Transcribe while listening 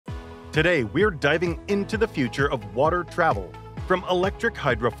Today, we're diving into the future of water travel. From electric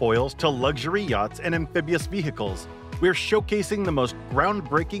hydrofoils to luxury yachts and amphibious vehicles, we're showcasing the most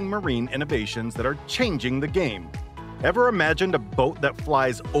groundbreaking marine innovations that are changing the game. Ever imagined a boat that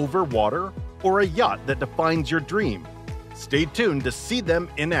flies over water or a yacht that defines your dream? Stay tuned to see them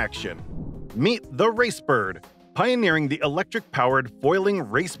in action. Meet the Racebird, pioneering the electric-powered foiling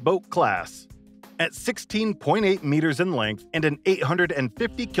race boat class. At 16.8 meters in length and an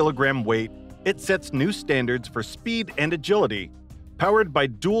 850-kilogram weight, it sets new standards for speed and agility. Powered by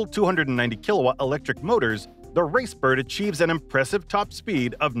dual 290-kilowatt electric motors, the Racebird achieves an impressive top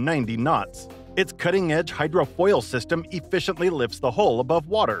speed of 90 knots. Its cutting-edge hydrofoil system efficiently lifts the hull above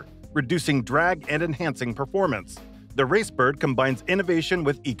water, reducing drag and enhancing performance. The Racebird combines innovation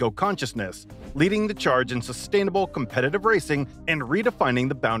with eco-consciousness, leading the charge in sustainable competitive racing and redefining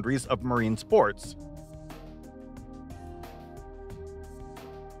the boundaries of marine sports.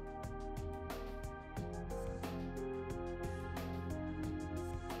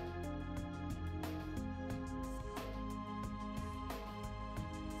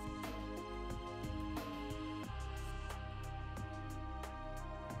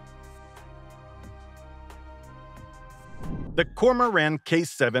 The Cormoran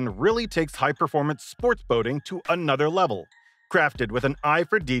K7 really takes high-performance sports boating to another level, crafted with an eye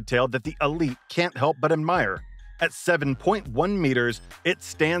for detail that the elite can't help but admire. At 7.1 meters, it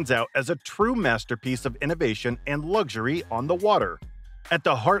stands out as a true masterpiece of innovation and luxury on the water. At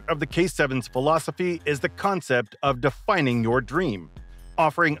the heart of the K7's philosophy is the concept of defining your dream,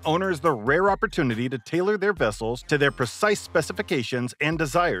 offering owners the rare opportunity to tailor their vessels to their precise specifications and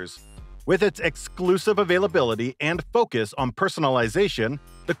desires. With its exclusive availability and focus on personalization,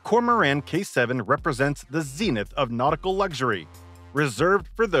 the Cormoran K7 represents the zenith of nautical luxury, reserved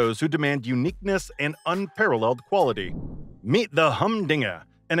for those who demand uniqueness and unparalleled quality. Meet the Humdinger,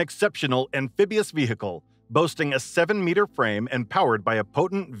 an exceptional amphibious vehicle, boasting a 7-meter frame and powered by a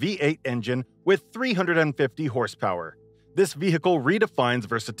potent V8 engine with 350 horsepower. This vehicle redefines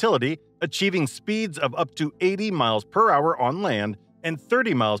versatility, achieving speeds of up to 80 miles per hour on land and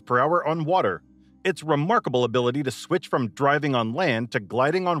 30 miles per hour on water. Its remarkable ability to switch from driving on land to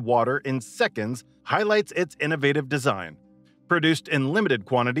gliding on water in seconds highlights its innovative design. Produced in limited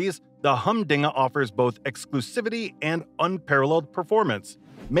quantities, the Humdinger offers both exclusivity and unparalleled performance,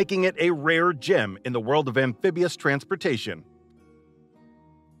 making it a rare gem in the world of amphibious transportation.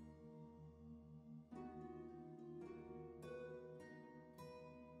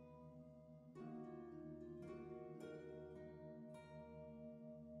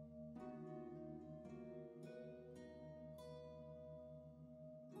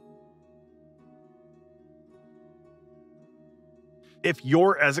 If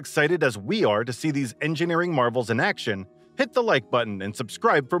you're as excited as we are to see these engineering marvels in action, hit the like button and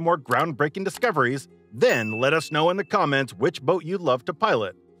subscribe for more groundbreaking discoveries. Then let us know in the comments which boat you'd love to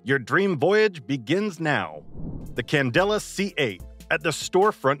pilot. Your dream voyage begins now. The Candela C8, at the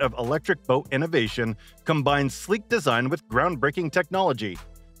storefront of electric boat innovation, combines sleek design with groundbreaking technology.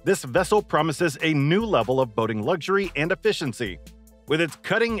 This vessel promises a new level of boating luxury and efficiency. With its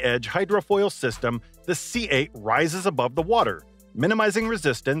cutting-edge hydrofoil system, the C8 rises above the water, minimizing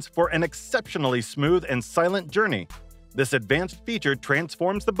resistance for an exceptionally smooth and silent journey. This advanced feature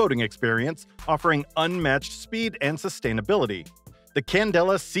transforms the boating experience, offering unmatched speed and sustainability. The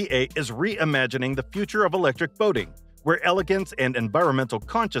Candela C8 is reimagining the future of electric boating, where elegance and environmental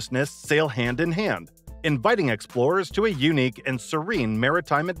consciousness sail hand in hand, inviting explorers to a unique and serene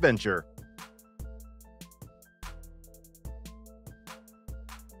maritime adventure.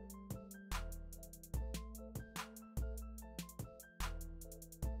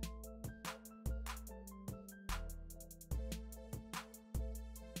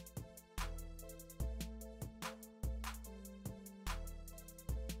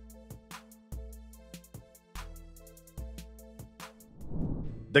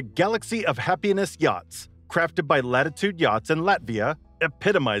 The Galaxy of Happiness yachts, crafted by Latitude Yachts in Latvia,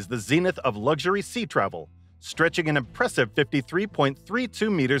 epitomize the zenith of luxury sea travel, stretching an impressive 53.32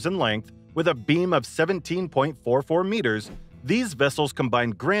 meters in length with a beam of 17.44 meters. These vessels combine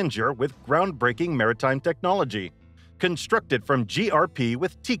grandeur with groundbreaking maritime technology. Constructed from GRP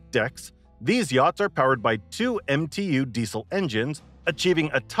with teak decks, these yachts are powered by 2 MTU diesel engines,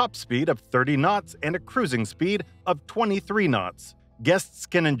 achieving a top speed of 30 knots and a cruising speed of 23 knots. Guests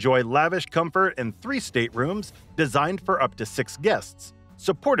can enjoy lavish comfort in 3 staterooms designed for up to 6 guests,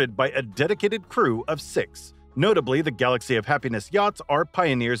 supported by a dedicated crew of 6. Notably, the Galaxy of Happiness yachts are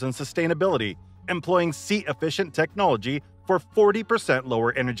pioneers in sustainability, employing sea-efficient technology for 40%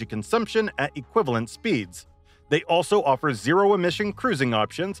 lower energy consumption at equivalent speeds. They also offer zero-emission cruising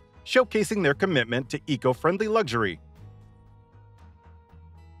options, showcasing their commitment to eco-friendly luxury.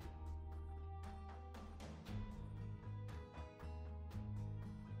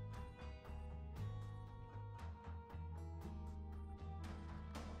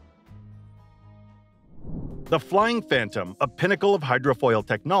 The Flying Phantom, a pinnacle of hydrofoil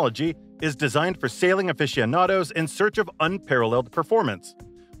technology, is designed for sailing aficionados in search of unparalleled performance.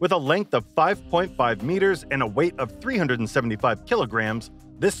 With a length of 5.5 meters and a weight of 375 kilograms,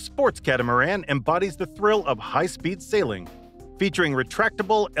 this sports catamaran embodies the thrill of high-speed sailing. Featuring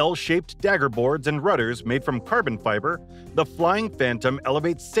retractable L-shaped dagger boards and rudders made from carbon fiber, the Flying Phantom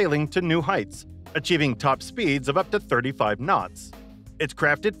elevates sailing to new heights, achieving top speeds of up to 35 knots. It's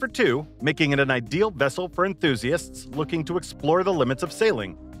crafted for two, making it an ideal vessel for enthusiasts looking to explore the limits of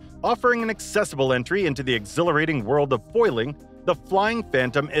sailing. Offering an accessible entry into the exhilarating world of foiling, the Flying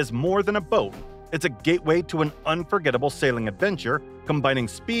Phantom is more than a boat. It's a gateway to an unforgettable sailing adventure, combining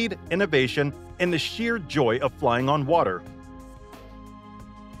speed, innovation, and the sheer joy of flying on water.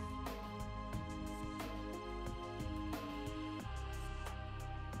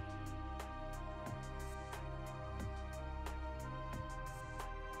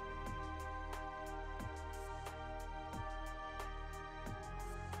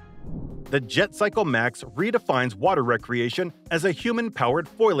 The JetCycle Max redefines water recreation as a human-powered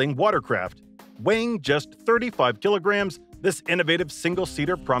foiling watercraft. Weighing just 35 kilograms, this innovative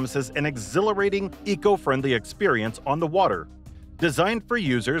single-seater promises an exhilarating, eco-friendly experience on the water. Designed for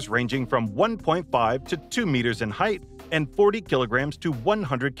users ranging from 1.5 to 2 meters in height and 40 kilograms to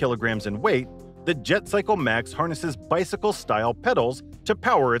 100 kilograms in weight, the JetCycle Max harnesses bicycle-style pedals to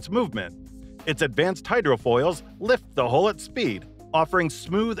power its movement. Its advanced hydrofoils lift the hull at speed, offering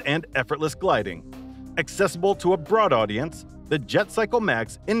smooth and effortless gliding. Accessible to a broad audience, the JetCycle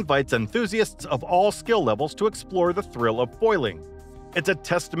Max invites enthusiasts of all skill levels to explore the thrill of foiling. It's a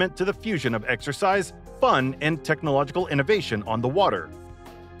testament to the fusion of exercise, fun, and technological innovation on the water.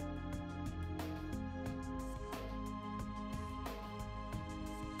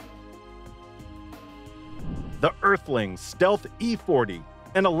 The Earthling Stealth E40,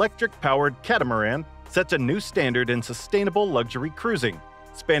 an electric-powered catamaran, sets a new standard in sustainable luxury cruising.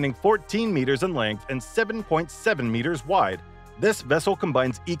 Spanning 14 meters in length and 7.7 meters wide, this vessel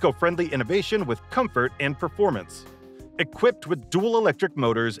combines eco-friendly innovation with comfort and performance. Equipped with dual electric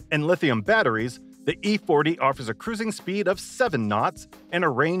motors and lithium batteries, the E40 offers a cruising speed of 7 knots and a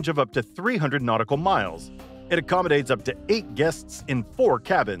range of up to 300 nautical miles. It accommodates up to 8 guests in 4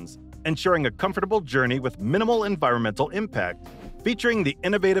 cabins, ensuring a comfortable journey with minimal environmental impact. Featuring the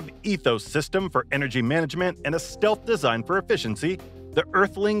innovative Ethos system for energy management and a stealth design for efficiency, the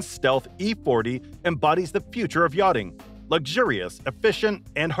Earthling Stealth E40 embodies the future of yachting: luxurious, efficient,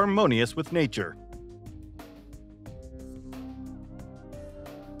 and harmonious with nature.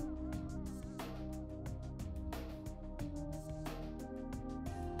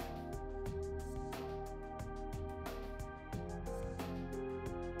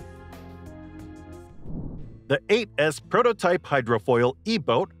 The 8S prototype hydrofoil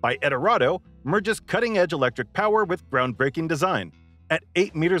e-boat by Eldorado merges cutting-edge electric power with groundbreaking design. At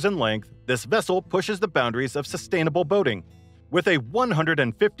 8 meters in length, this vessel pushes the boundaries of sustainable boating. With a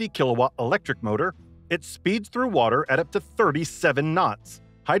 150-kilowatt electric motor, it speeds through water at up to 37 knots.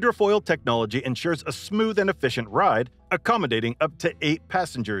 Hydrofoil technology ensures a smooth and efficient ride, accommodating up to 8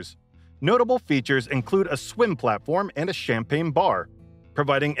 passengers. Notable features include a swim platform and a champagne bar,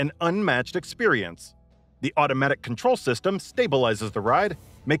 providing an unmatched experience. The automatic control system stabilizes the ride,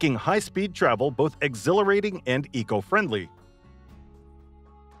 making high-speed travel both exhilarating and eco-friendly.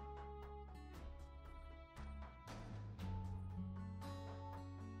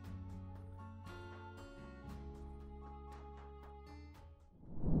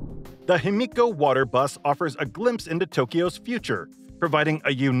 The Himiko Water Bus offers a glimpse into Tokyo's future, providing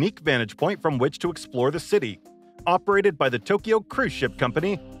a unique vantage point from which to explore the city. Operated by the Tokyo Cruise Ship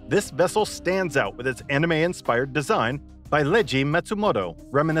Company, this vessel stands out with its anime-inspired design by Leiji Matsumoto,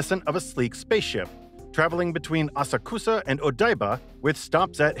 reminiscent of a sleek spaceship, traveling between Asakusa and Odaiba with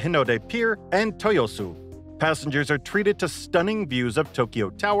stops at Hinode Pier and Toyosu. Passengers are treated to stunning views of Tokyo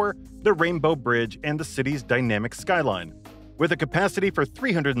Tower, the Rainbow Bridge, and the city's dynamic skyline. With a capacity for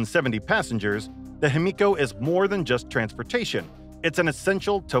 370 passengers, the Himiko is more than just transportation. It's an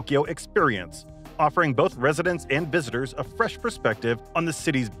essential Tokyo experience, offering both residents and visitors a fresh perspective on the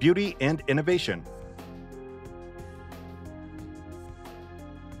city's beauty and innovation.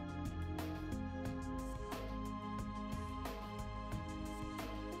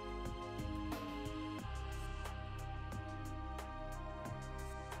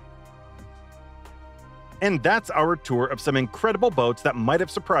 And that's our tour of some incredible boats that might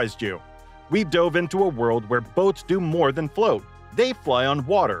have surprised you. We dove into a world where boats do more than float. They fly on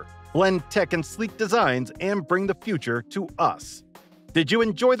water, blend tech and sleek designs, and bring the future to us. Did you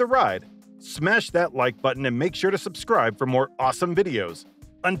enjoy the ride? Smash that like button and make sure to subscribe for more awesome videos.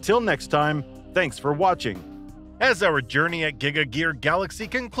 Until next time, thanks for watching. As our journey at Giga Gear Galaxy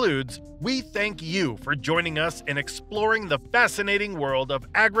concludes, we thank you for joining us in exploring the fascinating world of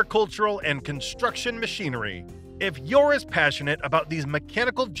agricultural and construction machinery. If you're as passionate about these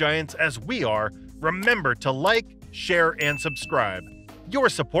mechanical giants as we are, remember to like, share, and subscribe. Your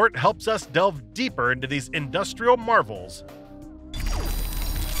support helps us delve deeper into these industrial marvels.